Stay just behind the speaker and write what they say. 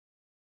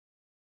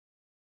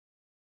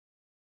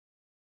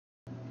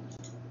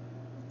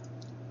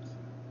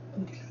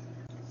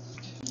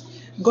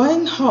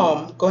Going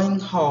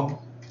home,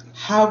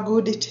 how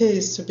good it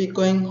is to be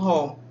going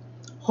home.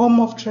 Home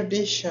of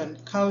tradition,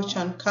 culture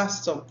and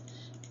custom,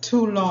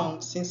 too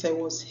long since I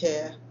was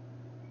here.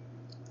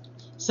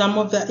 Some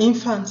of the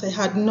infants I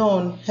had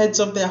known, heads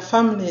of their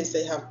families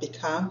they have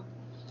become.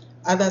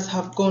 Others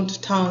have gone to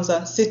towns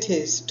and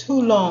cities,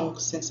 too long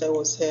since I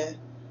was here.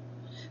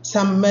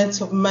 Some mates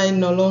of mine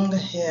no longer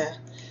here.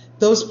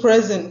 Those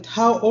present,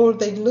 how old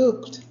they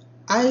looked.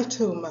 I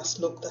too must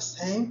look the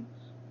same.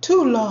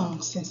 Too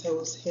long since I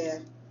was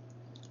here.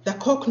 The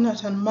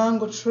coconut and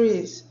mango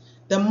trees,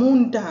 the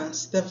moon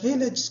dance, the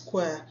village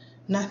square,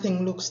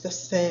 nothing looks the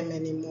same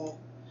anymore.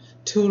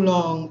 Too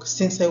long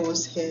since I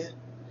was here.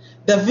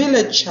 The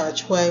village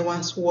church where I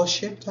once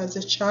worshipped as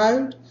a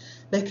child,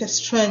 like a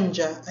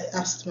stranger, I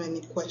asked many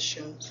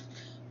questions.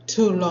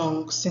 Too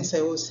long since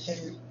I was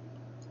here.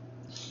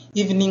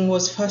 Evening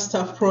was fast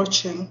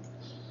approaching.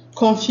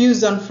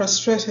 Confused and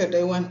frustrated,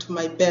 I went to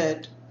my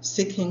bed,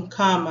 seeking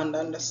calm and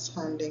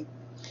understanding.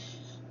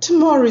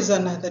 Tomorrow is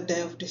another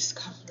day of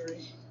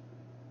discovery.